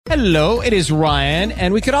Hello, it is Ryan,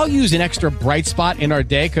 and we could all use an extra bright spot in our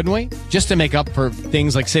day, couldn't we? Just to make up for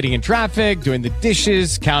things like sitting in traffic, doing the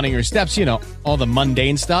dishes, counting your steps, all the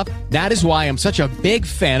mundane stuff. That is why I'm such a big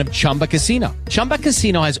fan of Chumba Casino. Chumba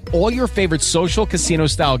Casino has all your favorite social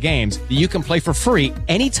casino-style games that you can play for free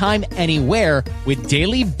anytime, anywhere with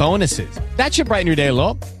daily bonuses. That should brighten your day a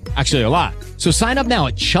little. Actually, a lot. So sign up now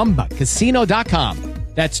at ChumbaCasino.com.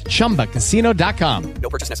 That's ChumbaCasino.com. No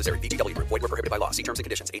purchase necessary. VGW Group. Void where prohibited by law. See terms and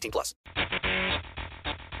conditions. 18 plus.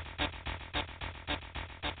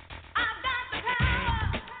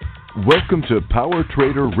 Welcome to Power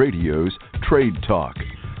Trader Radio's Trade Talk,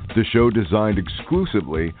 the show designed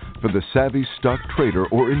exclusively for the savvy stock trader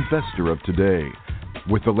or investor of today.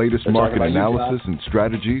 With the latest market analysis and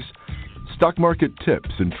strategies, stock market tips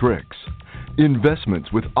and tricks,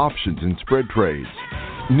 investments with options and spread trades,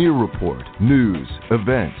 near report, news,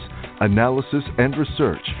 events, analysis, and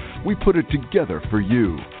research. We put it together for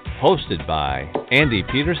you. Hosted by Andy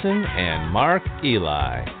Peterson and Mark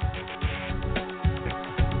Eli.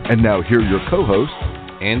 And now here are your co-hosts,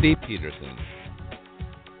 Andy Peterson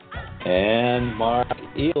and Mark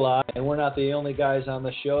Eli. And we're not the only guys on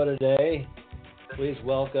the show today. Please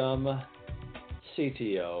welcome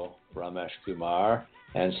CTO Ramesh Kumar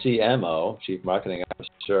and CMO, Chief Marketing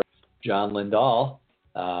Officer, John Lindahl.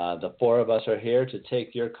 The four of us are here to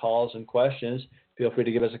take your calls and questions. Feel free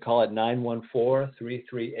to give us a call at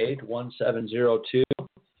 914-338-1702.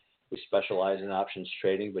 We specialize in options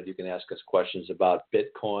trading, but you can ask us questions about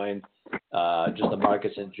Bitcoin, just the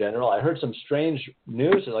markets in general. I heard some strange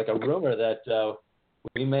news, like a rumor that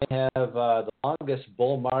we may have the longest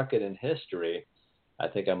bull market in history. I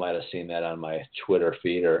think I might have seen that on my Twitter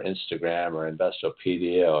feed or Instagram or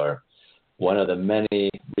Investopedia or one of the many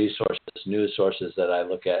news sources that I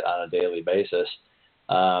look at on a daily basis.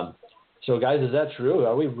 So, guys, is that true?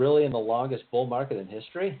 Are we really in the longest bull market in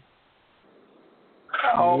history?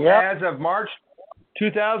 Oh, yep. As of March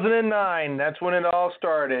 2009, that's when it all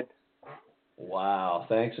started. Wow.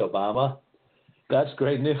 Thanks, Obama. That's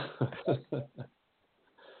great news.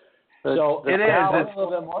 So it is. Tell us a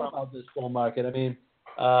little bit more about this bull market. I mean,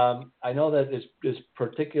 I know that it's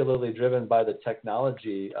particularly driven by the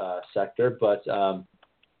technology sector, but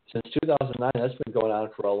since 2009, that's been going on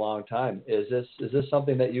for a long time. Is this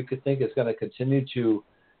something that you could think is going to continue to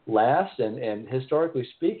last? And historically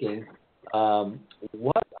speaking, how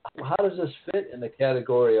does this fit in the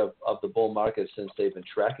category of the bull market since they've been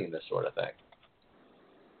tracking this sort of thing?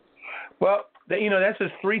 Well, that's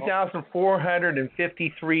just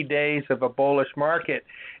 3,453 days of a bullish market.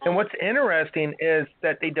 And what's interesting is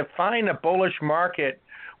that they define a bullish market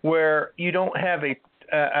where you don't have a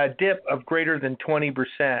dip of greater than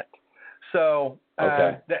 20%. So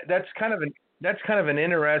that's kind of an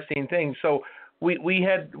interesting thing. So we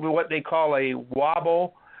had what they call a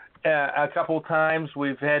wobble a couple of times.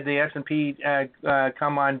 We've had the S&P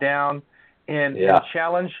come on down and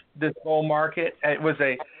challenge this bull market. It was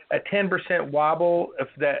a 10% wobble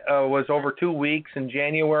that was over 2 weeks in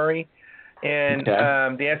January, and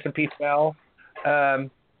the S&P fell.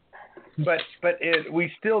 But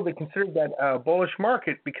we still consider that a bullish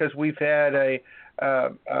market because we've had a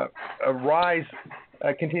rise,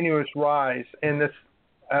 a continuous rise. And this,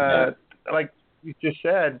 like you just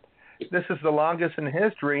said, this is the longest in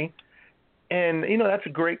history. And, that's a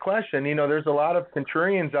great question. There's a lot of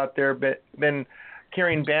contrarians out there been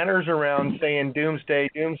carrying banners around saying doomsday,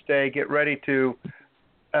 doomsday, get ready to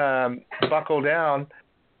buckle down.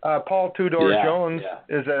 Paul Tudor Jones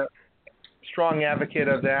is a strong advocate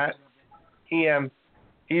of that.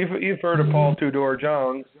 You've heard of Paul Tudor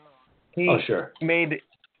Jones. He made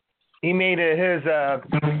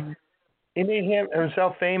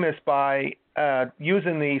himself famous by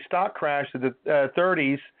using the stock crash of the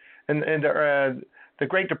 30s and the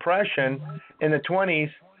Great Depression in the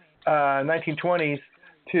 1920s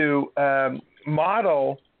to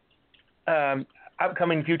model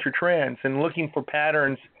upcoming future trends and looking for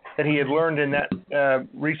patterns that he had learned in that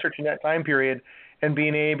research in that time period and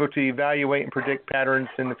being able to evaluate and predict patterns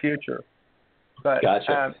in the future. But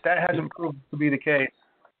that hasn't proved to be the case.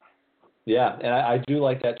 Yeah, and I do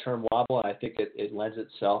like that term wobble, and I think it lends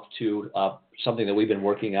itself to something that we've been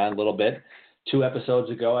working on a little bit. 2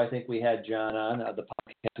 episodes ago, I think we had John on the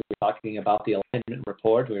podcast. We were talking about the alignment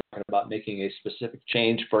report. We were talking about making a specific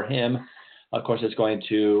change for him. Of course, it's going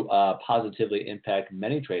to positively impact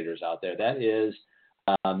many traders out there. That is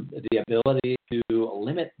the ability to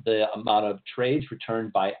limit the amount of trades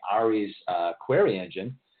returned by Ari's query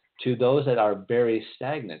engine to those that are very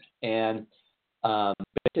stagnant. And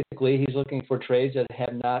basically, he's looking for trades that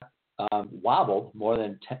have not wobbled more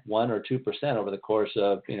than 1 or 2% over the course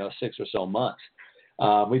of 6 or so months.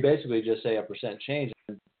 We basically just say a percent change,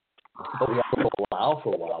 but we also allow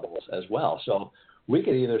for wobbles as well. So we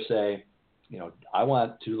could either say, I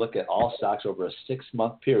want to look at all stocks over a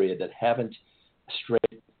 6-month period that haven't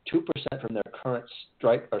strayed 2% from their current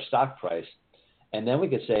strike or stock price, and then we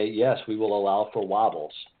could say, yes, we will allow for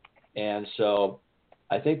wobbles. And so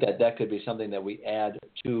I think that could be something that we add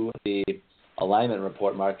to the alignment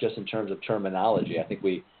report, Mark, just in terms of terminology. I think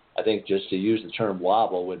just to use the term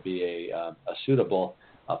wobble would be a suitable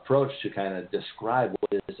approach to kind of describe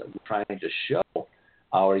what it is that we're trying to show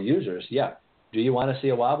our users. Yeah, do you want to see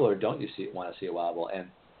a wobble or don't you want to see a wobble? And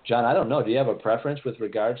John, I don't know. Do you have a preference with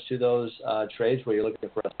regards to those trades where you're looking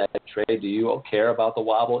for a stagnant trade? Do you care about the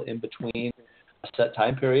wobble in between a set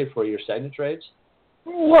time period for your stagnant trades?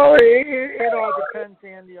 Well, it all depends,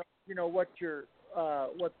 Andy, on what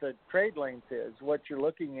the trade length is, what you're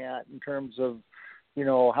looking at in terms of,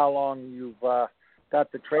 how long you've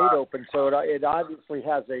got the trade open. So it obviously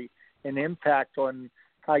has an impact on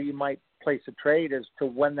how you might place a trade as to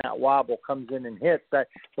when that wobble comes in and hits. That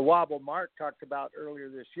the wobble Mark talked about earlier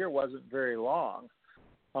this year wasn't very long.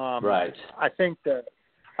 Right. I think the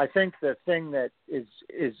thing that is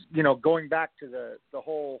going back to the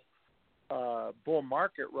whole bull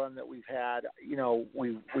market run that we've had,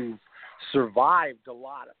 we've survived a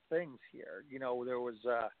lot of things here.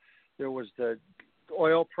 There was the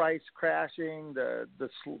oil price crashing, the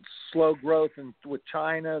slow growth with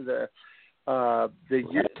China, the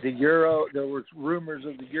euro. There was rumors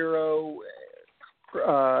of the euro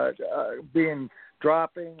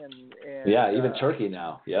dropping, and yeah, even Turkey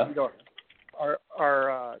now. Yeah,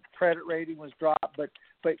 our credit rating was dropped, but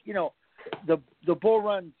the bull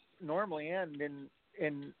runs normally end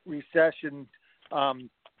in recession, and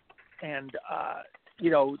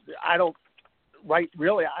I don't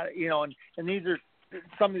really, and these are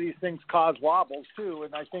some of these things cause wobbles too,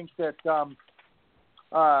 and I think that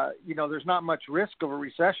there's not much risk of a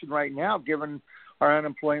recession right now given our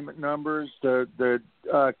unemployment numbers, the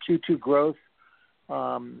Q2 growth,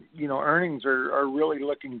 earnings are really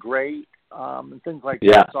looking great, and things like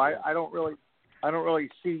that. So I don't really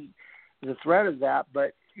see the threat of that,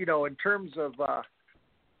 but in terms of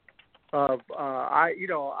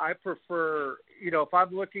I prefer, if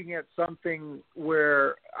I'm looking at something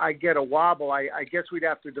where I get a wobble, I guess we'd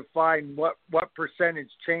have to define what percentage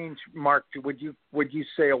change, Mark, would you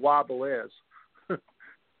say a wobble is?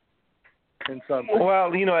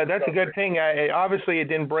 Well, that's a good thing. Obviously, it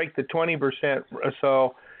didn't break the 20%,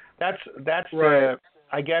 so that's right.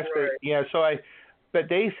 I guess but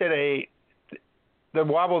they said the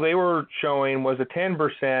wobble they were showing was a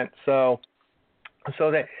 10%. So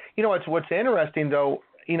that what's interesting though,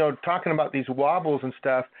 talking about these wobbles and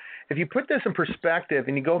stuff. If you put this in perspective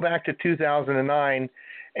and you go back to 2009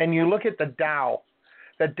 and you look at the Dow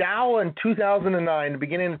in 2009, the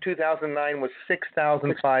beginning of 2009 was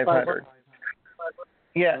 6,500.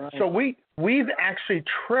 Yeah, right. So we've actually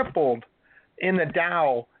tripled in the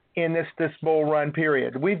Dow in this bull run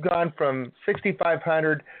period. We've gone from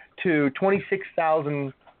 6,500 to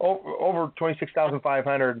 26,000, over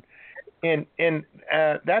 26,500, and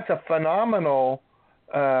that's a phenomenal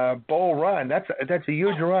bull run. That's a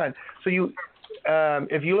huge run. So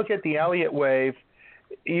if you look at the Elliott wave,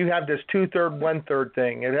 you have this 2/3, 1/3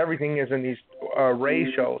 thing, and everything is in these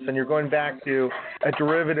ratios, and you're going back to a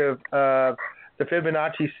derivative of the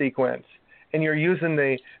Fibonacci sequence, and you're using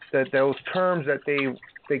those terms that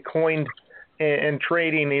they coined in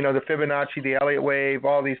trading, the Fibonacci, the Elliott wave,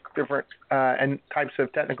 all these different and types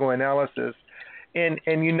of technical analysis, and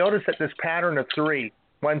you notice that this pattern of 3,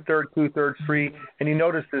 1/3, 2/3, 3, and you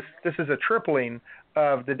notice this is a tripling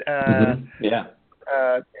of the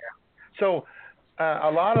so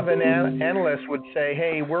a lot of analysts would say,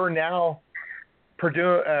 hey, we're now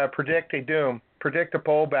predict a doom, predict a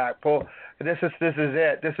pullback. This is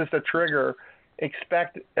it. This is the trigger.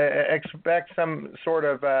 Expect some sort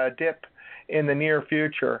of dip in the near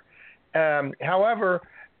future. However,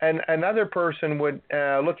 another person would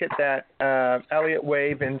look at that Elliott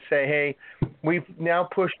wave and say, hey, we've now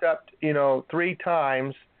pushed up 3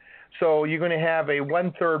 times, so you're going to have a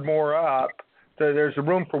 1/3 more up. So there's a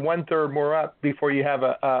room for 1/3 more up before you have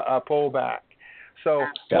a pullback. So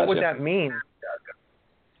Gotcha. What would that mean?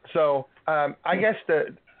 So I guess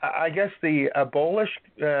the bullish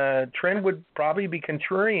trend would probably be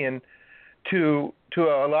contrarian to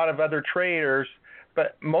a lot of other traders,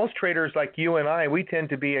 but most traders like you and I, we tend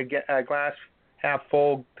to be a glass half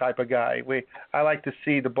full type of guy. I like to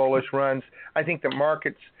see the bullish runs. I think that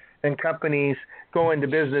markets and companies go into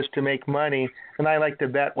business to make money, and I like to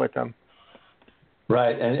bet with them.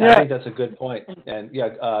 Right, and I think that's a good point. And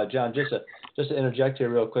John, just to interject here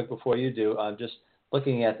real quick before you do, just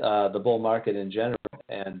looking at the bull market in general,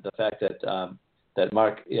 and the fact that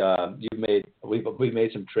Mark, we've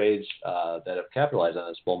made some trades that have capitalized on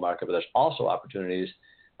this bull market, but there's also opportunities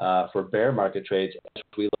for bear market trades, as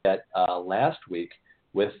we looked at last week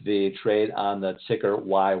with the trade on the ticker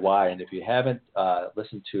YY. And if you haven't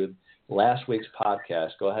listened to last week's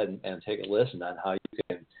podcast, go ahead and take a listen on how you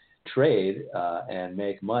can trade and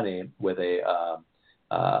make money with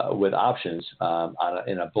with options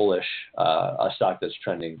in a bullish a stock that's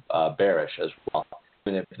trending bearish as well,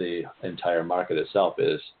 even if the entire market itself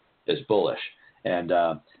is bullish. And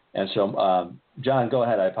so, John, go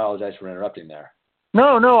ahead. I apologize for interrupting there.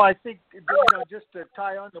 No, I think, just to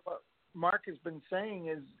tie on to what Mark has been saying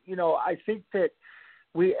is, I think that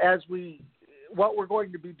what we're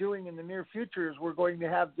going to be doing in the near future is we're going to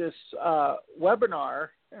have this webinar,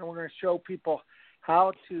 and we're going to show people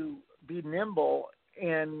how to be nimble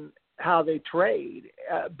in how they trade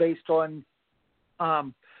based on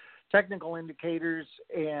technical indicators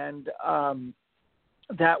and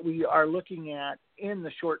that we are looking at in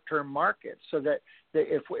the short-term market, so that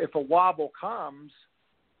if a wobble comes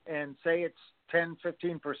and say it's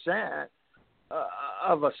 10-15%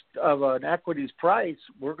 of an equity's price,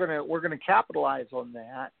 we're gonna capitalize on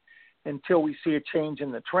that until we see a change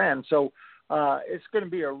in the trend. So it's going to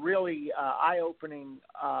be a really eye-opening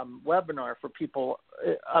webinar for people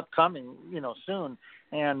upcoming, soon.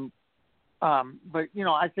 And but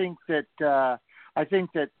I think that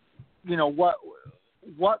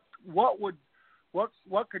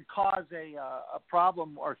what could cause a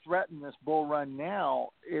problem or threaten this bull run now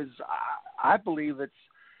is I believe it's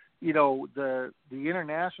the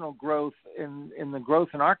international growth in the growth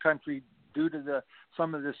in our country due to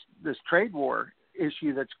some of this trade war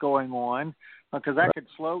issue that's going on, because that could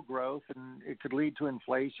slow growth and it could lead to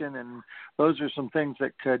inflation, and those are some things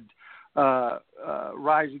that could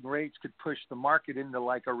rising rates could push the market into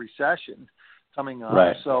like a recession coming up.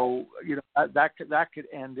 Right. So that could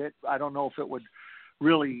end it. I don't know if it would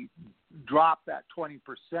really drop that 20%,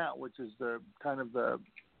 which is the kind of the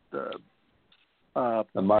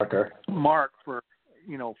mark for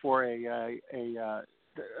for a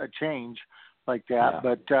change like that.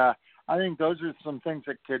 Yeah. But I think those are some things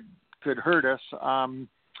that could hurt us.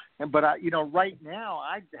 But right now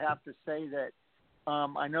I'd have to say that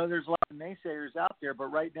I know there's a lot of naysayers out there,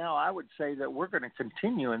 but right now I would say that we're going to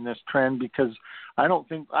continue in this trend, because I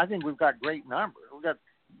think we've got great numbers. We've got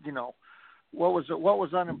what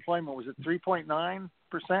was unemployment? Was it 3.9%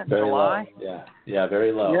 in July? Low. Yeah,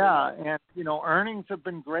 very low. Yeah, and earnings have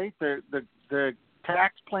been great. The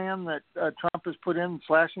tax plan that Trump has put in,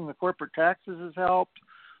 slashing the corporate taxes, has helped.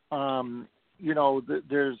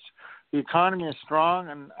 There's the economy is strong,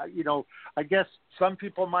 and I guess some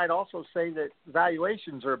people might also say that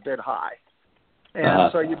valuations are a bit high,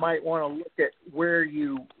 and so you might want to look at where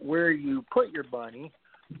you put your money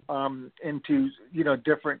into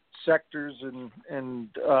different sectors, and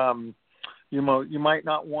you might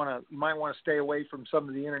want to stay away from some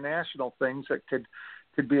of the international things that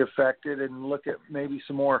could be affected, and look at maybe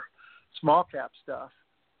some more small cap stuff.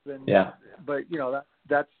 But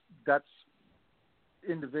that's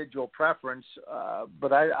individual preference.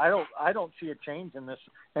 But I don't see a change in this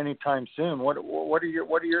anytime soon. What are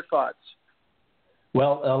your thoughts?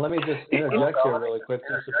 Well, let me just interject here really quick,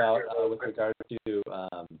 just about with regard to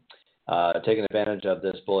taking advantage of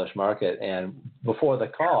this bullish market. And before the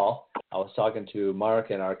call, I was talking to Mark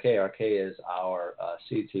and RK. RK is our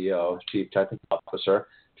CTO, Chief Technical Officer,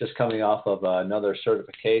 just coming off of another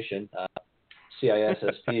certification,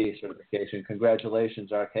 CISSP certification.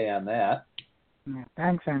 Congratulations, RK, on that. Yeah,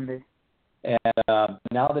 thanks, Andy. And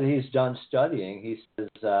now that he's done studying, he says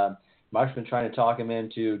Mark's been trying to talk him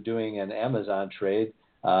into doing an Amazon trade.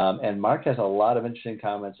 And Mark has a lot of interesting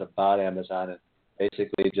comments about Amazon, and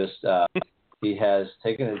basically just he has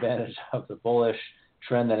taken advantage of the bullish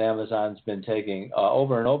trend that Amazon's been taking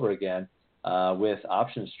over and over again with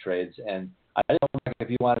options trades. And I don't know if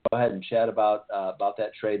you want to go ahead and chat about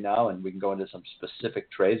that trade now, and we can go into some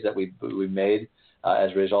specific trades that we made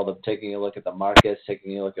as a result of taking a look at the markets,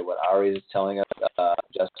 taking a look at what Ari is telling us,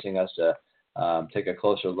 suggesting us to take a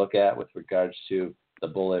closer look at with regards to the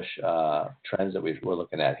bullish trends that we're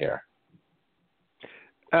looking at here.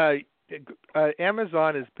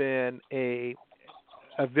 Amazon has been a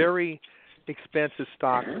very expensive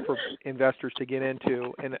stock for investors to get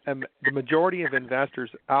into, and the majority of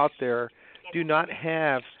investors out there do not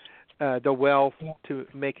have the wealth to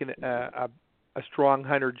make a strong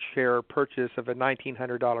 100-share purchase of a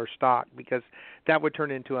 $1,900 stock, because that would turn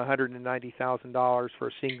into $190,000 for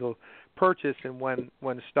a single purchase in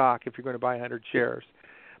one stock if you're going to buy 100 shares.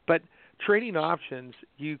 But trading options,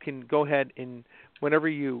 you can go ahead and whenever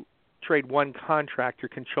you trade one contract, you're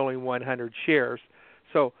controlling 100 shares.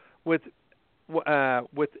 So with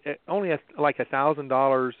only like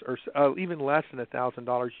 $1,000 or even less than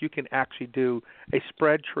 $1,000, you can actually do a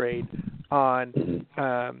spread trade on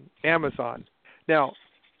Amazon. Now,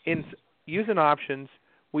 in using options,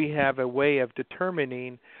 we have a way of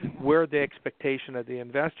determining where the expectation of the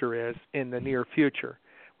investor is in the near future.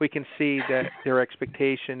 We can see that their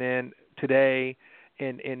expectation in today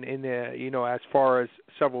and in the as far as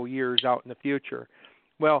several years out in the future.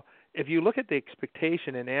 Well, if you look at the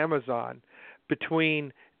expectation in Amazon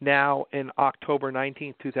between now and October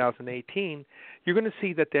 19th, 2018, you're going to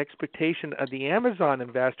see that the expectation of the Amazon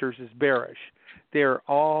investors is bearish. They're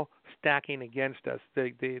all stacking against us.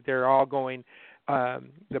 They're all going.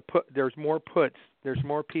 There's more puts. There's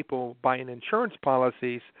more people buying insurance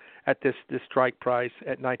policies at this strike price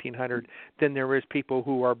at 1900 than there is people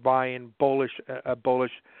who are buying a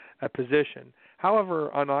bullish position.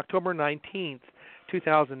 However, on October 19th,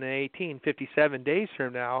 2018, 57 days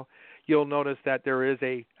from now, you'll notice that there is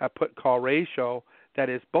a put-call ratio that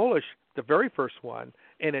is bullish, the very first one,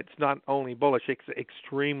 and it's not only bullish, it's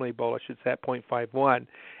extremely bullish. It's at 0.51.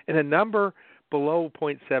 And a number below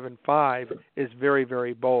 0.75 is very,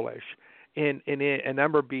 very bullish. And a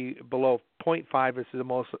number below 0.5 is the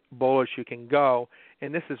most bullish you can go,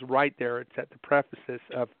 and this is right there. It's at the prefaces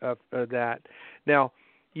of that. Now,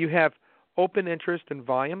 you have open interest and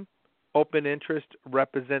volume. Open interest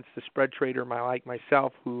represents the spread trader like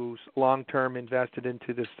myself who's long-term invested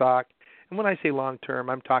into the stock. And when I say long-term,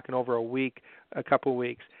 I'm talking over a couple of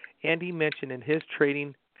weeks. Andy mentioned in his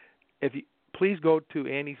trading, please go to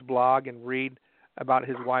Andy's blog and read about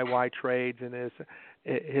his YY trades and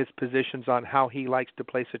his positions on how he likes to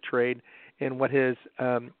place a trade and what his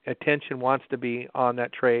attention wants to be on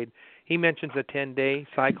that trade. He mentions a 10-day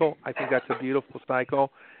cycle. I think that's a beautiful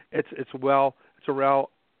cycle. It's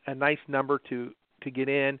a nice number to get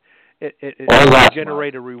in. It will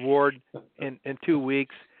generate a reward in 2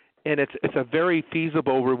 weeks, and it's a very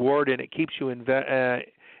feasible reward, and it keeps you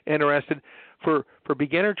interested. For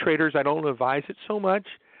beginner traders, I don't advise it so much,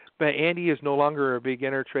 but Andy is no longer a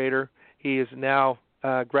beginner trader. He is now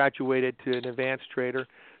graduated to an advanced trader,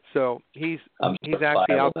 so he's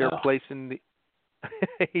actually out there placing the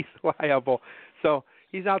he's liable. So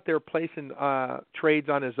he's out there placing trades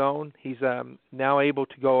on his own. He's now able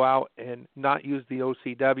to go out and not use the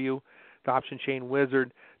OCW, the Option Chain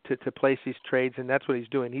Wizard, to place these trades, and that's what he's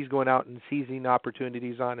doing. He's going out and seizing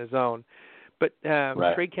opportunities on his own. But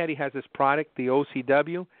TradeCaddie has this product, the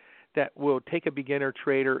OCW, that will take a beginner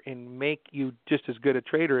trader and make you just as good a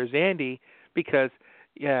trader as Andy because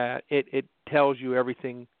it tells you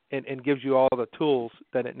everything and gives you all the tools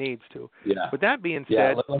that it needs to. Yeah. With that being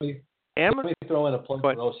said, let me throw in a plug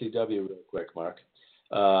for OCW real quick, Mark.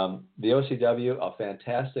 The OCW, a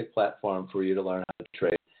fantastic platform for you to learn how to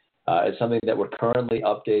trade. It's something that we're currently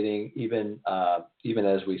updating even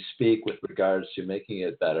as we speak with regards to making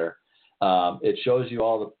it better. It shows you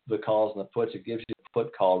all the calls and the puts. It gives you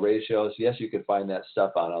put-call ratios. Yes, you can find that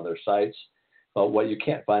stuff on other sites, but what you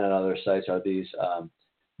can't find on other sites are these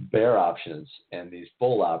bear options and these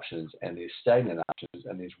bull options and these stagnant options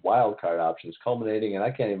and these wild card options culminating, and I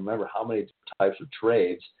can't even remember how many types of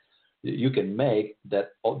trades that you can make that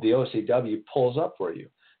the OCW pulls up for you.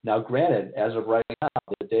 Now, granted, as of right now,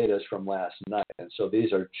 the data is from last night, and so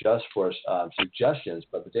these are just for suggestions,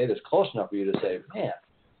 but the data is close enough for you to say, man,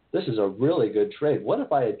 this is a really good trade. What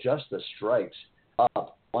if I adjust the strikes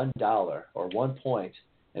up $1 or 1 point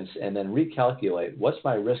and then recalculate what's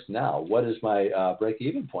my risk now? What is my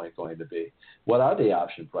break-even point going to be? What are the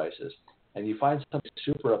option prices? And you find something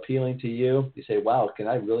super appealing to you. You say, wow, can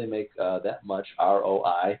I really make that much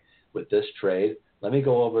ROI with this trade? Let me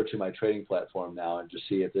go over to my trading platform now and just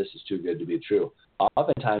see if this is too good to be true.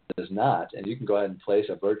 Oftentimes it is not, and you can go ahead and place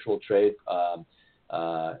a virtual trade.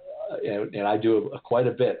 And I do quite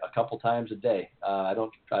a bit, a couple times a day. I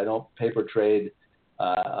don't paper trade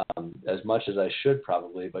as much as I should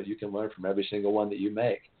probably, but you can learn from every single one that you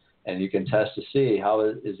make, and you can test to see how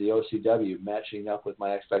is the OCW matching up with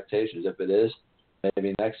my expectations. If it is,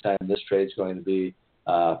 maybe next time this trade's going to be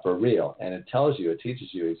for real. And it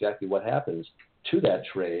teaches you exactly what happens to that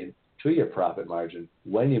trade, to your profit margin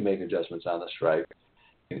when you make adjustments on the strike.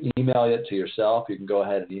 You can email it to yourself. You can go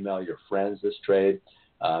ahead and email your friends this trade.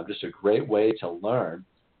 Just a great way to learn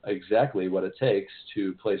exactly what it takes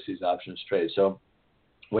to place these options trades. So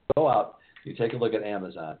when you go out, you take a look at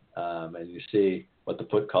Amazon, and you see what the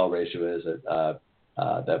put-call ratio is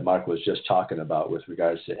that Mark was just talking about with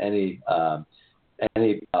regards to any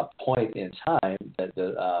point in time that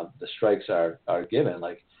the strikes are given.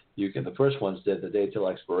 Like you can. The first ones did the day till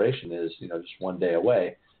expiration is just 1 day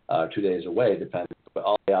away, 2 days away, depending, but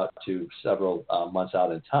all the way out to several months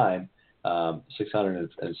out in time.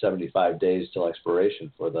 675 days till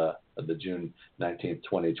expiration for the June 19th,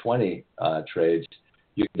 2020 trades.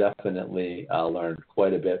 You can definitely learn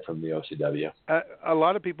quite a bit from the OCW. A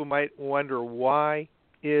lot of people might wonder, why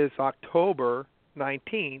is October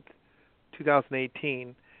 19th,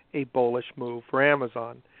 2018, a bullish move for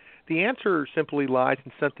Amazon? The answer simply lies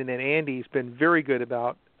in something that Andy's been very good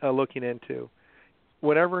about looking into.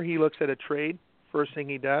 Whenever he looks at a trade, first thing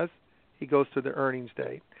he does, he goes to the earnings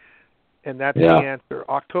date. And that's the answer.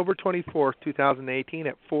 October 24th, 2018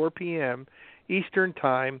 at 4 p.m. Eastern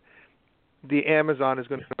Time, the Amazon is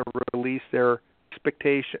going to release their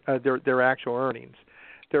expectation, their actual earnings.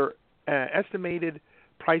 Their estimated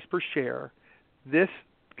price per share, this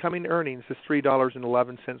coming earnings, is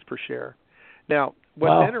 $3.11 per share. Now,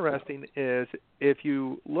 what's interesting is if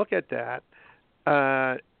you look at that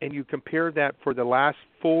and you compare that for the last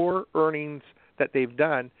 4 earnings that they've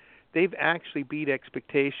done, they've actually beat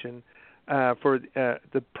expectation for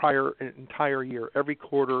the prior entire year. Every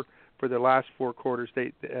quarter for the last 4 quarters,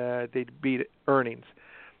 they beat earnings.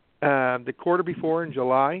 The quarter before, in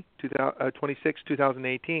July 26,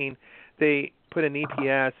 2018, they put an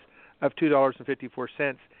EPS of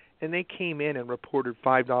 $2.54, and they came in and reported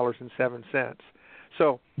 $5.07.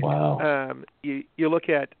 So you look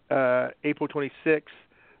at April 26,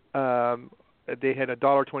 they had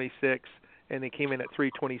 $1.26, and they came in at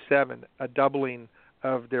 $3.27, a doubling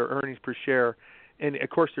of their earnings per share. And, of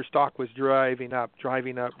course, their stock was driving up.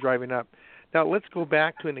 Now, let's go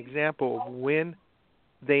back to an example of when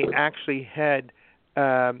they actually had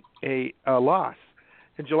a loss.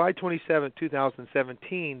 In July 27,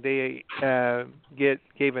 2017, they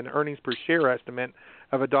gave an earnings per share estimate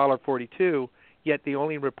of $1.42, yet they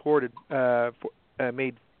only reported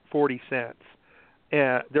made 40 cents.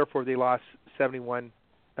 Therefore, they lost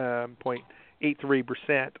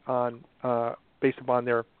 71.83% on based upon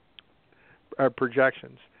their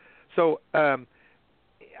projections. So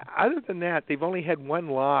other than that, they've only had 1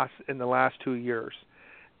 loss in the last 2 years.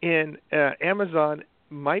 And Amazon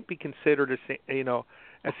might be considered a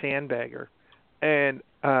sandbagger. And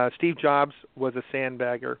Steve Jobs was a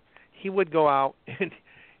sandbagger. He would go out and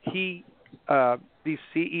these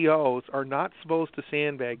CEOs are not supposed to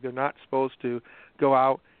sandbag. They're not supposed to go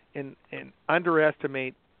out and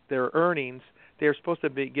underestimate their earnings. They're supposed to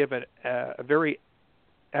be given a very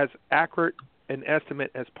as accurate an estimate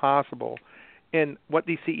as possible. And what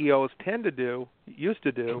these CEOs used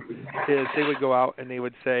to do, is they would go out and they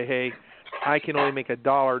would say, hey, I can only make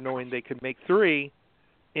 $1 knowing they could make $3,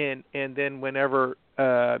 and then whenever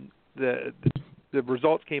the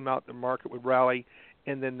results came out, the market would rally,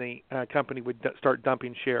 and then the company would start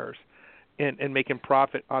dumping shares and making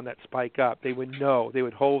profit on that spike up. They would know. They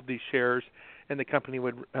would hold these shares, and the company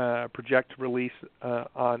would project to release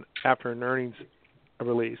after an earnings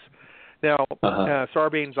release. Now,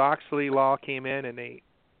 Sarbanes-Oxley law came in, and they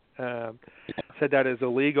said that is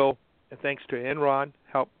illegal. And thanks to Enron,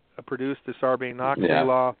 helped produce the Sarbanes-Oxley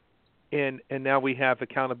law, and now we have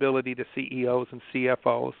accountability to CEOs and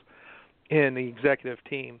CFOs and the executive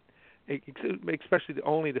team, especially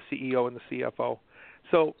only the CEO and the CFO.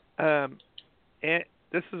 So and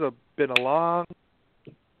this has been a long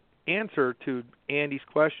answer to Andy's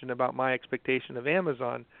question about my expectation of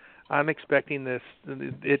Amazon. I'm expecting it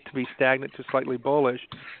to be stagnant to slightly bullish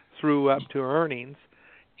through up to earnings.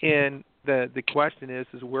 And the question is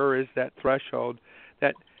where is that threshold?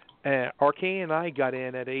 That RK and I got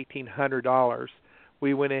in at $1,800.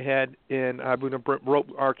 We went ahead and wrote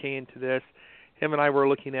RK into this. Him and I were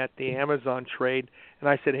looking at the Amazon trade, and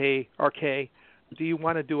I said, hey, RK, do you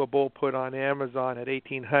want to do a bull put on Amazon at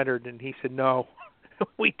 $1,800? And he said, no,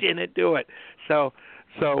 we didn't do it. So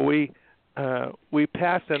we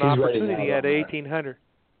passed an opportunity at $1,800.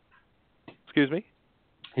 Excuse me?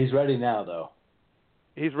 He's ready now, though.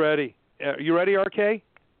 He's ready. You ready, RK?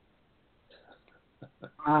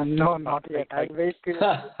 No, not yet. I'll wait till.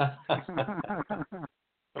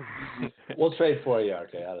 We'll trade for you,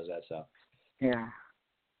 RK. How does that sound? Yeah.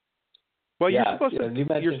 Well, You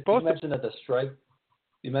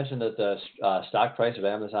mentioned that the stock price of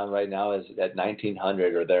Amazon right now is at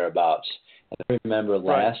 $1,900 or thereabouts. And I remember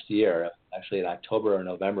last year, actually in October or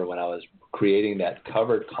November, when I was creating that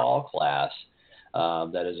covered call class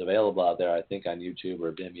that is available out there, I think on YouTube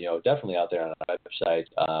or Vimeo, definitely out there on our website,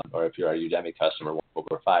 or if you're a Udemy customer,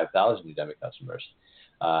 over 5,000 Udemy customers,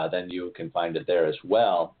 then you can find it there as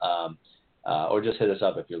well. or just hit us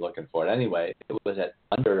up if you're looking for it. Anyway, it was at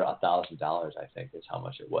under $1,000, I think, is how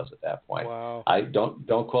much it was at that point. Wow. I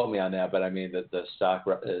don't quote me on that, but I mean the stock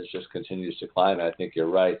is just continues to climb. And I think you're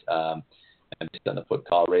right. And based on the put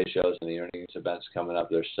call ratios and the earnings events coming up,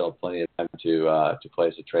 there's still plenty of time to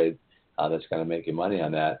place a trade that's going to make you money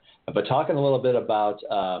on that. But talking a little bit about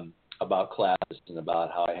classes and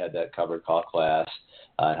about how I had that covered call class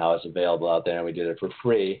and how it's available out there, and we did it for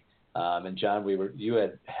free. And John, you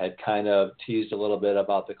had kind of teased a little bit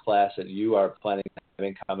about the class that you are planning on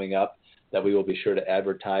having coming up that we will be sure to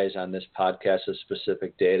advertise on this podcast a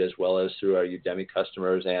specific date, as well as through our Udemy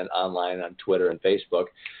customers and online on Twitter and Facebook.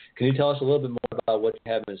 Can you tell us a little bit more about what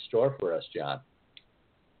you have in store for us, John?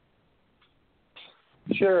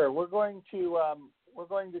 Sure. We're going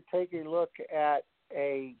to take a look at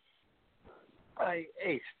a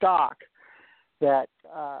stock that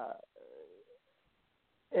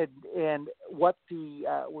and what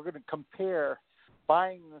we're going to compare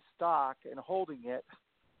buying the stock and holding it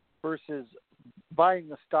versus buying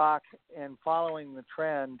the stock and following the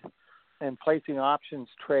trend and placing options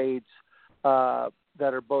trades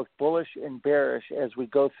that are both bullish and bearish as we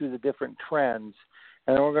go through the different trends.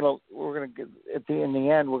 And we're gonna get in the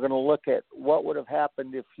end, we're gonna look at what would have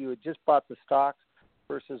happened if you had just bought the stock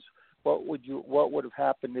versus what would have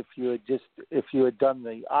happened if you had done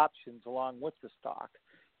the options along with the stock.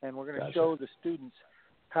 And we're going to show the students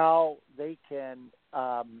how they can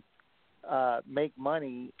make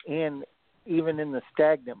money even in the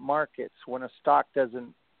stagnant markets when a stock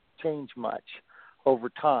doesn't change much over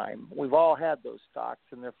time. We've all had those stocks,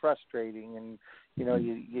 and they're frustrating. And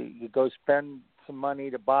you go spend some money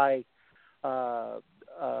to buy a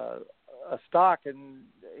stock, and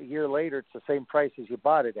a year later it's the same price as you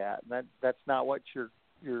bought it at, and that's not what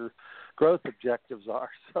your growth objectives are.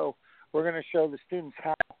 So we're going to show the students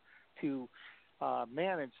how to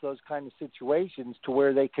manage those kind of situations to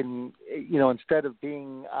where they can, instead of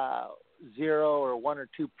being 0 or 1 or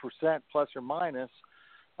 2% plus or minus,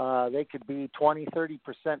 they could be 20, 30%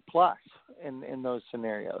 plus in those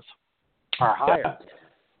scenarios or higher.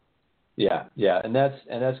 Yeah, and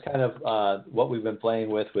that's kind of what we've been playing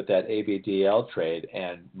with that ABDL trade.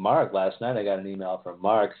 And Mark, last night I got an email from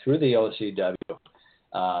Mark through the OCW,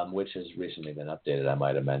 which has recently been updated, I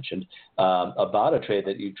might have mentioned, about a trade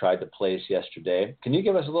that you tried to place yesterday. Can you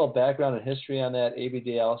give us a little background and history on that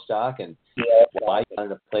ABDL stock and why you wanted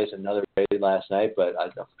to place another trade last night? But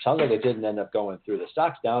it sounds like it didn't end up going through. The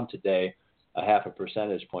stock's down today a 0.5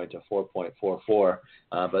 percentage point to 4.44.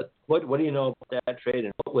 But what do you know about that trade,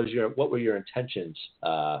 and what were your intentions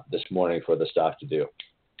this morning for the stock to do?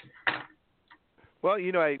 Well,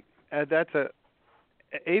 that's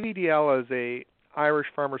AVDL is a Irish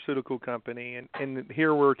pharmaceutical company, and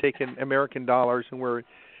here we're taking American dollars and we're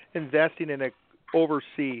investing in it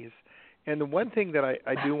overseas. And the one thing that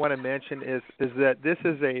I do want to mention is that this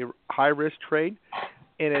is a high risk trade.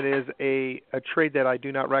 And it is a trade that I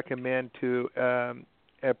do not recommend to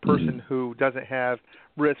a person who doesn't have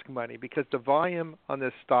risk money, because the volume on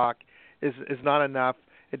this stock is not enough.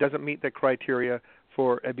 It doesn't meet the criteria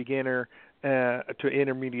for a beginner to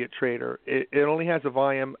intermediate trader. It only has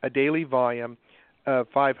a daily volume of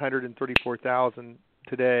 534,000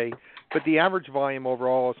 today, but the average volume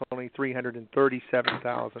overall is only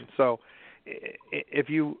 337,000. So if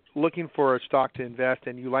you're looking for a stock to invest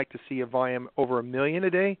and you like to see a volume over 1 million a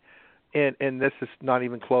day, and this is not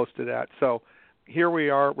even close to that. So here we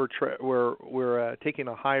are. We're taking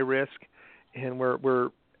a high risk, and we're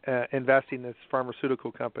investing in this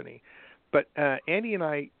pharmaceutical company. But Andy and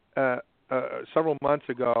I several months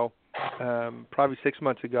ago, probably 6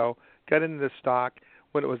 months ago, got into this stock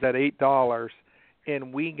when it was at $8,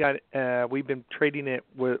 and we've been trading it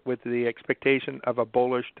with the expectation of a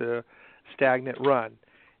bullish to stagnant run.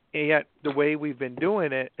 And yet the way we've been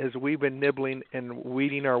doing it is we've been nibbling and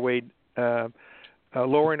weeding our way,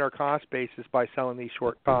 lowering our cost basis by selling these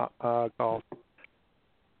short calls.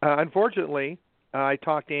 Unfortunately, I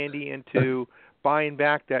talked Andy into buying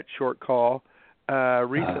back that short call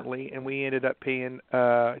recently, and we ended up paying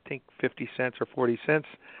I think 50 cents or 40 cents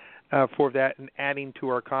for that, and adding to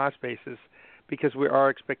our cost basis, because our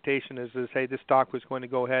expectation is hey, this stock was going to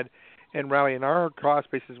go ahead and rally, and our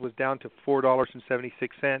cost basis was down to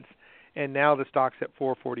 $4.76, and now the stock's at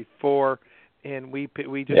 $4.44, and we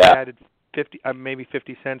just added 50 maybe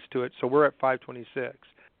 50 cents to it, so we're at $5.26.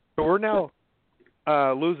 So we're now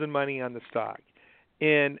losing money on the stock,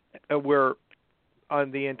 and we're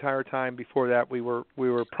on the entire time before that we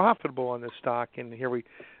were profitable on this stock, and here we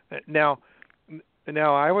now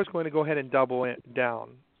I was going to go ahead and double it down,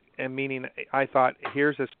 and meaning I thought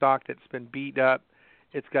here's a stock that's been beat up.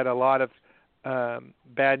 It's got a lot of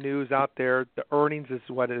bad news out there. The earnings is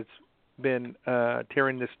what has been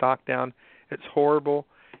tearing the stock down. It's horrible.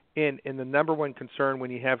 And the number one concern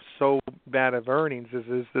when you have so bad of earnings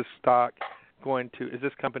is this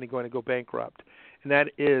company going to go bankrupt? And that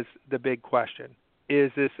is the big question.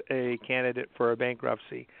 Is this a candidate for a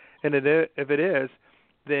bankruptcy? And if it is,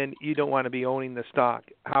 then you don't want to be owning the stock.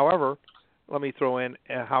 However, let me throw in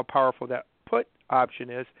how powerful that put option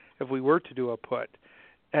is if we were to do a put.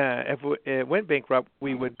 If it went bankrupt,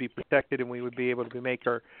 we would be protected and we would be able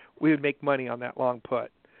to we would make money on that long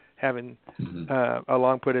put. Having a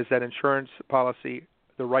long put is that insurance policy,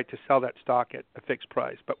 the right to sell that stock at a fixed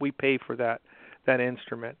price, but we pay for that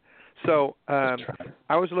instrument. So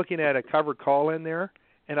I was looking at a covered call in there,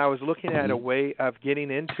 and I was looking at a way of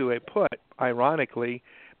getting into a put, ironically,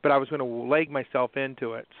 but I was going to leg myself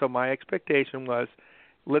into it. So my expectation was,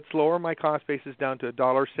 let's lower my cost basis down to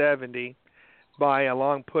 $1.70, buy a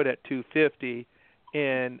long put at $2.50,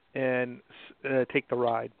 and take the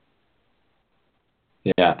ride.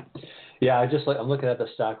 Yeah. I'm looking at the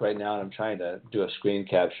stock right now, and I'm trying to do a screen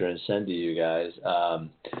capture and send to you guys.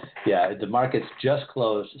 The market's just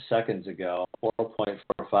closed seconds ago,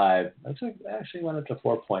 4.45. Actually went up to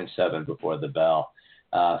 4.7 before the bell.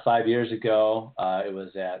 5 years ago, it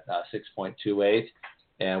was at 6.28,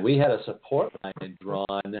 and we had a support line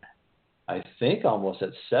drawn, I think, almost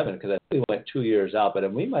at 7, because I think we went 2 years out, but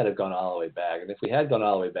we might have gone all the way back. And if we had gone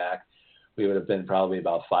all the way back, we would have been probably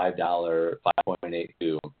about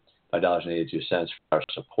 $5.82 for our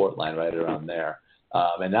support line, right around there.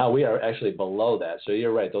 And now we are actually below that. So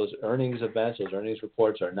you're right. Those earnings events, those earnings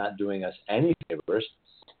reports are not doing us any favors.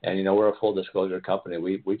 And, we're a full disclosure company.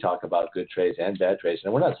 We talk about good trades and bad trades.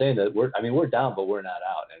 And we're not saying that we're down, but we're not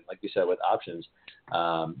out. And like you said, with options,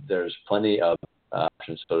 there's plenty of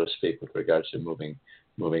options, so to speak, with regards to moving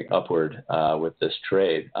upward with this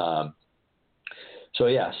trade.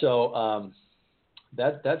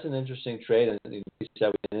 That's an interesting trade, and we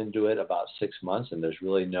said we didn't do it about 6 months, and there's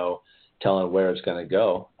really no telling where it's going to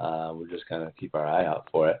go. We're just going to keep our eye out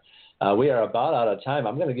for it. We are about out of time.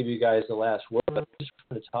 I'm going to give you guys the last word, but I just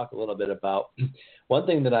want to talk a little bit about one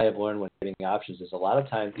thing that I have learned when trading options is a lot of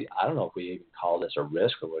times, I don't know if we even call this a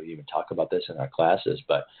risk or we even talk about this in our classes,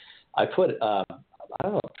 but I put I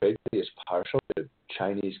don't know if TradeCaddie is partial to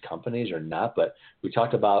Chinese companies or not, but we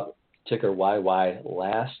talked about ticker YY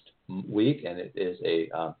last week, and it is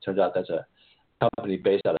turns out that's a company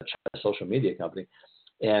based out of China, a social media company.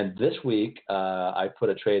 And this week, I put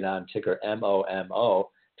a trade on ticker MOMO.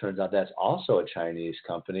 Turns out that's also a Chinese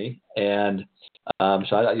company. And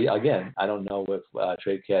so I don't know if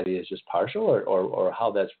TradeCaddie is just partial or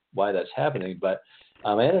why that's happening, but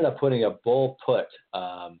I ended up putting a bull put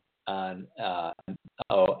on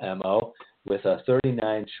MOMO with a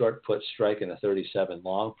 39 short put strike and a 37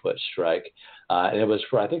 long put strike. And it was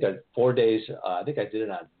for, I think, 4 days. I think I did it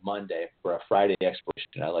on Monday for a Friday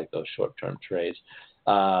expiration. I like those short-term trades.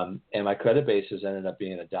 And my credit basis ended up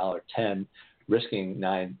being $1.10, risking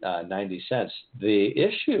 90 cents. The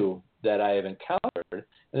issue that I have encountered, and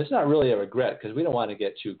it's not really a regret because we don't want to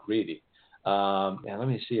get too greedy. And let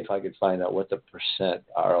me see if I could find out what the percent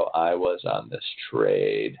ROI was on this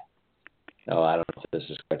trade. No, I don't know if this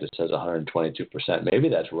is correct. It says 122%. Maybe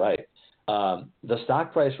that's right. The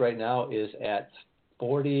stock price right now is at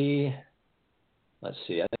 $44.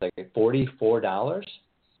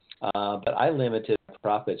 But I limited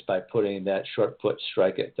profits by putting that short put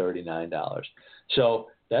strike at $39. So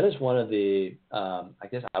that is one of the, I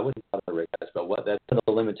guess I wouldn't call it regrets, but that's one of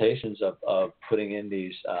the limitations of putting in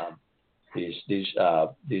these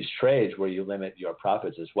trades where you limit your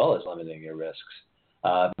profits as well as limiting your risks.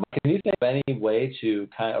 Can you think of any way to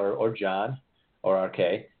or John or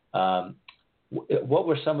RK, what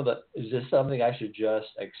were some of is this something I should just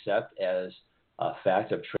accept as a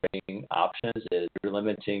fact of trading options, is you're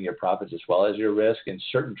limiting your profits as well as your risk in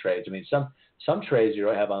certain trades? I mean, some trades you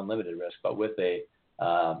don't have unlimited risk, but with a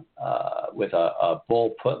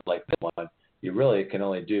bull put like this one, you really can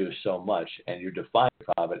only do so much, and you're defining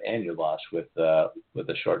profit and your loss with the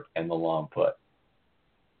short and the long put.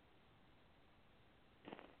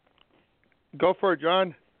 Go for it,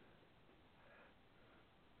 John.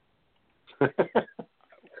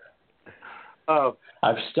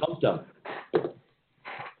 I've stumped them.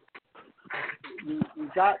 You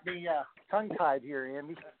got me tongue-tied here,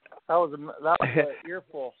 Andy. That was an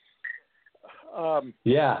earful.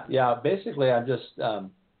 Yeah. Basically, I'm just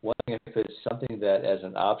wondering if it's something that, as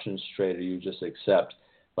an options trader, you just accept.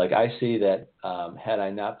 Like I see that had I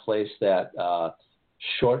not placed that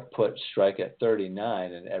short put strike at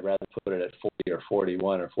 39 and I'd rather put it at 40 or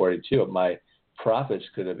 41 or 42, my profits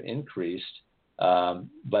could have increased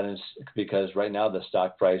Because right now the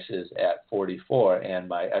stock price is at 44 and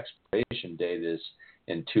my expiration date is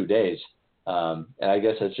in 2 days. And I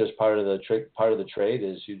guess it's just part of the trade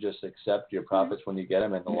is you just accept your profits when you get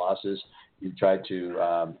them, and the losses you try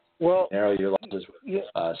to narrow your losses with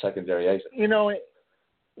secondary exit. You know,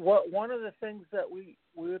 one of the things that we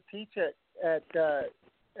would teach at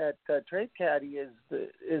TradeCaddie is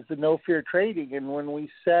the no fear trading, and when we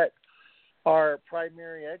set our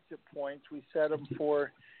primary exit points, we set them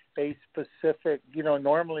for a specific. You know,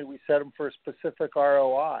 normally we set them for a specific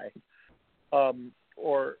ROI, or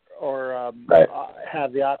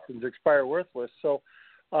have the options expire worthless. So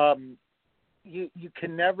you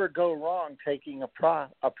can never go wrong taking a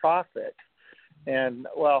profit. And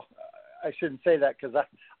well, I shouldn't say that because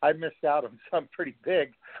I missed out on something pretty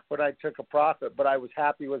big when I took a profit, but I was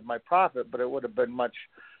happy with my profit, but it would have been much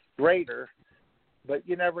greater. But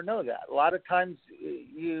you never know that. A lot of times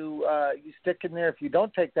you stick in there. If you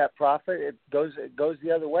don't take that profit, it goes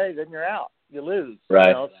the other way. Then you're out. You lose. Right.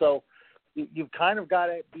 You know? So you've kind of got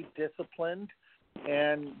to be disciplined.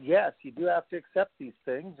 And yes, you do have to accept these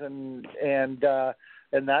things. And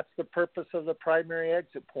that's the purpose of the primary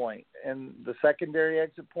exit point. And the secondary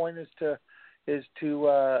exit point is to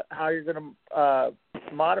how you're going to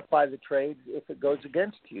modify the trade if it goes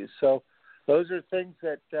against you. So those are things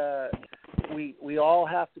that we all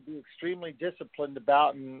have to be extremely disciplined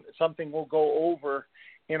about, and something we'll go over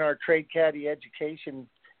in our TradeCaddie education,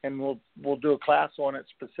 and we'll do a class on it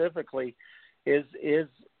specifically. Is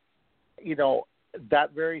you know,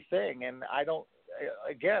 that very thing. And I don't.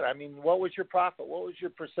 Again, I mean, what was your profit? What was your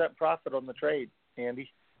percent profit on the trade,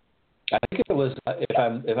 Andy? I think it was,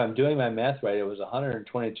 if I'm doing my math right, it was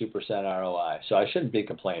 122% ROI. So I shouldn't be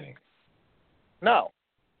complaining. No,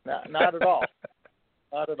 not at all.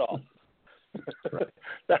 Not at all.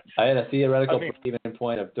 I had a theoretical break-even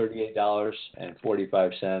point of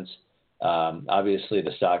 $38.45. Obviously,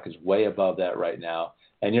 the stock is way above that right now.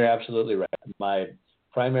 And you're absolutely right. My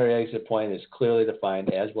primary exit point is clearly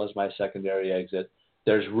defined, as was my secondary exit.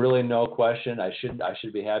 There's really no question. I should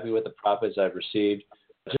be happy with the profits I've received.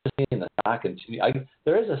 Just seeing the stock continue,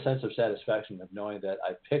 there is a sense of satisfaction of knowing that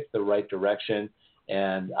I picked the right direction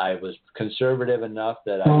and I was conservative enough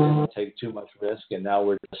that I didn't take too much risk. And now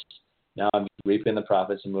I'm reaping the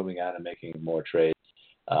profits and moving on and making more trades.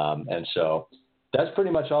 And so that's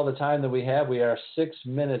pretty much all the time that we have. We are 6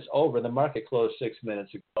 minutes over. The market closed 6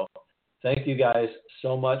 minutes ago. Thank you guys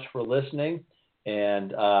so much for listening,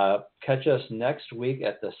 and catch us next week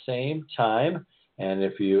at the same time. And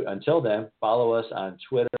until then, follow us on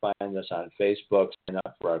Twitter, find us on Facebook, sign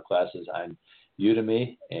up for our classes on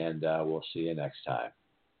Udemy, and we'll see you next time.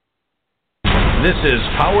 This is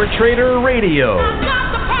Power Trader Radio.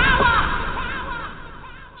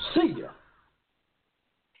 See ya.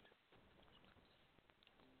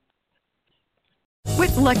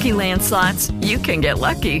 With Lucky Land Slots, you can get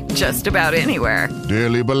lucky just about anywhere.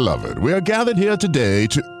 Dearly beloved, we are gathered here today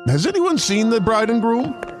to... Has anyone seen the bride and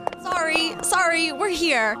groom? Sorry, we're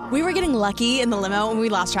here. We were getting lucky in the limo and we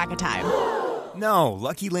lost track of time. No,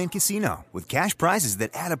 Lucky Land Casino, with cash prizes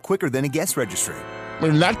that add up quicker than a guest registry.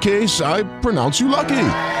 In that case, I pronounce you lucky.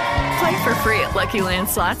 Play for free at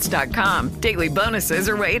LuckyLandSlots.com. Daily bonuses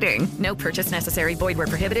are waiting. No purchase necessary. Void where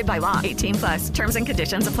prohibited by law. 18+. Terms and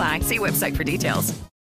conditions apply. See website for details.